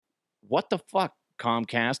what the fuck,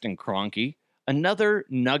 Comcast and Kroenke? Another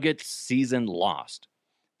Nuggets season lost.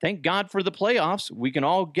 Thank God for the playoffs. We can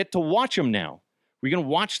all get to watch them now. We can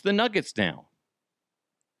watch the Nuggets now.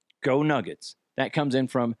 Go Nuggets. That comes in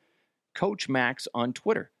from Coach Max on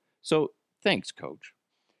Twitter. So thanks, Coach.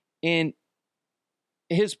 And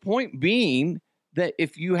his point being that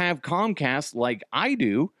if you have Comcast like I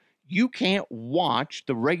do, you can't watch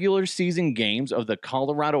the regular season games of the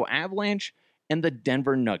Colorado Avalanche and the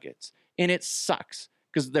Denver Nuggets. And it sucks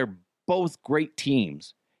because they're both great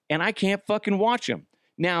teams. And I can't fucking watch them.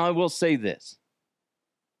 Now, I will say this.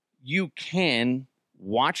 You can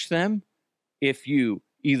watch them if you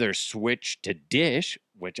either switch to Dish,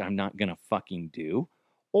 which I'm not going to fucking do,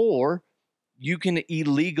 or you can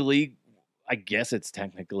illegally, I guess it's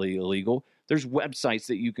technically illegal, there's websites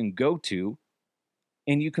that you can go to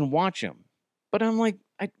and you can watch them. But I'm like,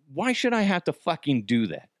 why should I have to fucking do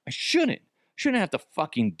that? I shouldn't have to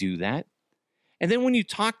fucking do that. And then when you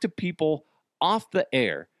talk to people off the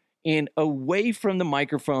air and away from the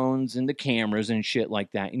microphones and the cameras and shit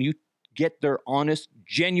like that, and you get their honest,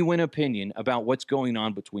 genuine opinion about what's going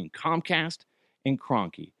on between Comcast and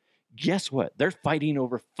Kroenke, guess what? They're fighting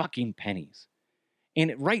over fucking pennies.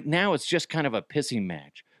 And right now, it's just kind of a pissing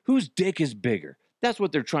match. Whose dick is bigger? That's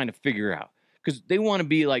what they're trying to figure out. Because they want to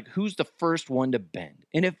be like, who's the first one to bend?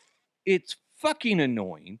 And if it's fucking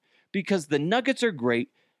annoying, because the Nuggets are great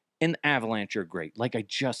and the Avalanche are great, like I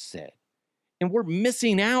just said. And we're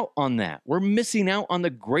missing out on that. We're missing out on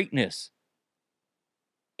the greatness.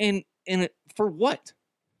 And for what?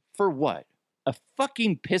 For what? A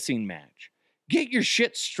fucking pissing match. Get your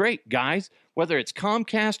shit straight, guys, whether it's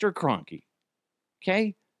Comcast or Kroenke.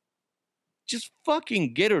 Okay? Just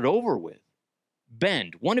fucking get it over with.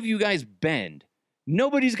 Bend. One of you guys bend.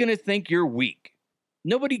 Nobody's going to think you're weak.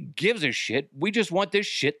 Nobody gives a shit. We just want this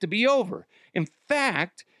shit to be over. In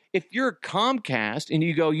fact, if you're Comcast and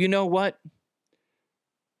you go, you know what?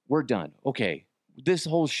 We're done. Okay, this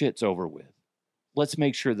whole shit's over with. Let's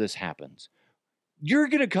make sure this happens. You're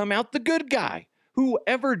going to come out the good guy.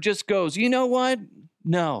 Whoever just goes, you know what?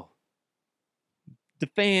 No. The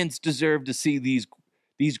fans deserve to see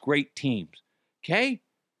these great teams. Okay?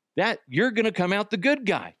 That you're going to come out the good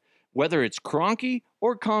guy. Whether it's Kroenke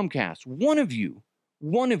or Comcast, one of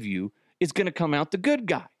you is going to come out the good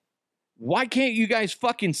guy. Why can't you guys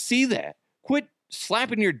fucking see that? Quit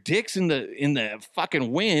slapping your dicks in the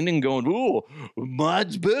fucking wind and going, oh,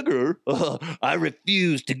 mine's bigger. I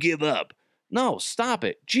refuse to give up. No, stop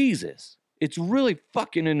it. Jesus. It's really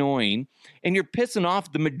fucking annoying. And you're pissing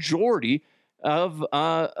off the majority of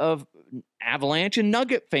Avalanche and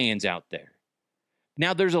Nugget fans out there.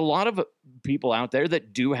 Now, there's a lot of people out there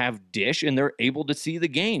that do have Dish and they're able to see the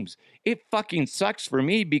games. It fucking sucks for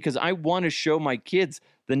me because I want to show my kids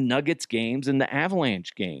the Nuggets games and the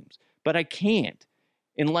Avalanche games. But I can't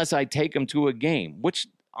unless I take them to a game, which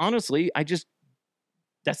honestly,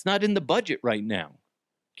 that's not in the budget right now.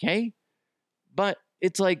 Okay? But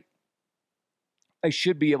it's like, I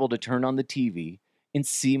should be able to turn on the TV and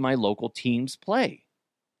see my local teams play.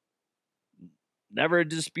 Never a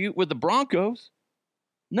dispute with the Broncos.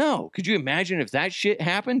 No. Could you imagine if that shit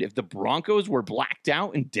happened? If the Broncos were blacked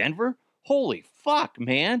out in Denver? Holy fuck,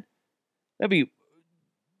 man. That'd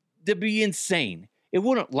be insane. It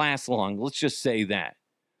wouldn't last long. Let's just say that.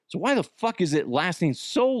 So why the fuck is it lasting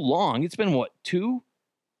so long? It's been, 2-3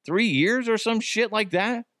 years or some shit like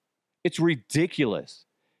that? It's ridiculous.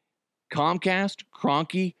 Comcast,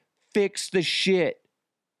 Kroenke, fix the shit.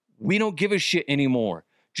 We don't give a shit anymore.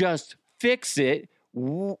 Just fix it.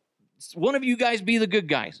 One of you guys be the good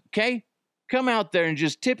guys, okay? Come out there and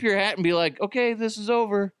just tip your hat and be like, okay, this is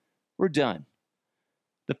over. We're done.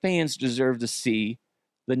 The fans deserve to see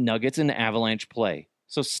the Nuggets and the Avalanche play.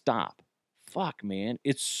 So stop. Fuck, man.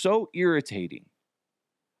 It's so irritating.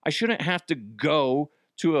 I shouldn't have to go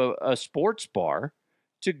to a sports bar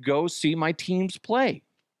to go see my teams play.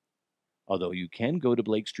 Although you can go to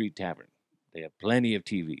Blake Street Tavern. They have plenty of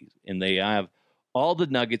TVs. And they have all the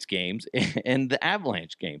Nuggets games and the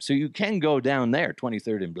Avalanche games. So you can go down there,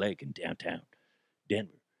 23rd and Blake in downtown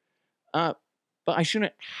Denver. But I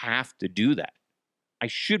shouldn't have to do that. I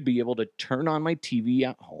should be able to turn on my TV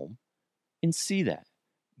at home and see that.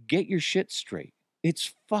 Get your shit straight.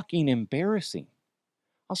 It's fucking embarrassing.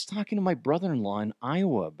 I was talking to my brother-in-law in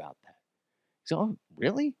Iowa about that. So, oh,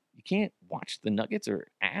 really? You can't watch the Nuggets or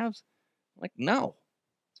Avs? I'm like, no.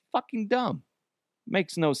 It's fucking dumb.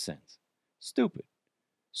 Makes no sense. Stupid.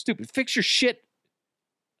 Fix your shit.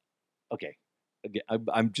 Okay.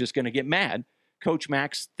 I'm just going to get mad. Coach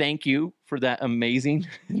Max, thank you for that amazing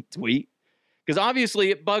tweet. Because obviously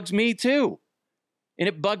it bugs me too. And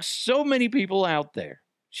it bugs so many people out there.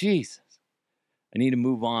 Jesus. I need to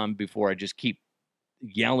move on before I just keep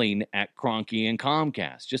yelling at Kroenke and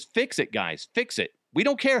Comcast. Just fix it, guys. Fix it. We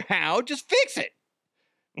don't care how. Just fix it.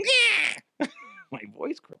 Yeah. My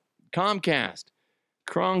voice. Comcast.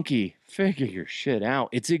 Kroenke, figure your shit out.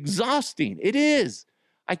 It's exhausting. It is.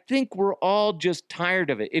 I think we're all just tired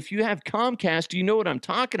of it. If you have Comcast, you know what I'm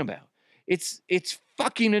talking about. It's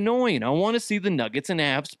fucking annoying. I want to see the Nuggets and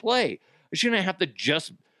Avs play. I shouldn't have to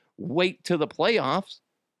just wait till the playoffs.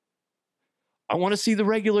 I want to see the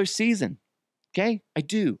regular season. Okay? I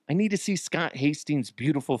do. I need to see Scott Hastings'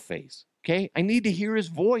 beautiful face. Okay? I need to hear his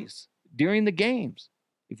voice during the games.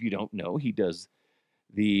 If you don't know, he does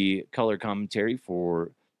the color commentary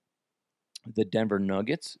for the Denver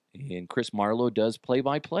Nuggets, and Chris Marlowe does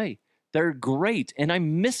play-by-play. They're great, and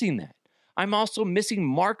I'm missing that. I'm also missing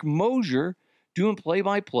Mark Mosier doing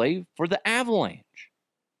play-by-play for the Avalanche.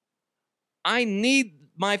 I need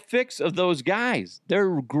my fix of those guys.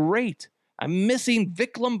 They're great. I'm missing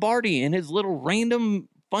Vic Lombardi and his little random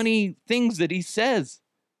funny things that he says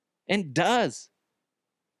and does.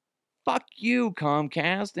 Fuck you,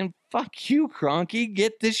 Comcast, and fuck you, Kroenke.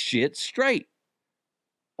 Get this shit straight.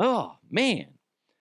 Oh, man.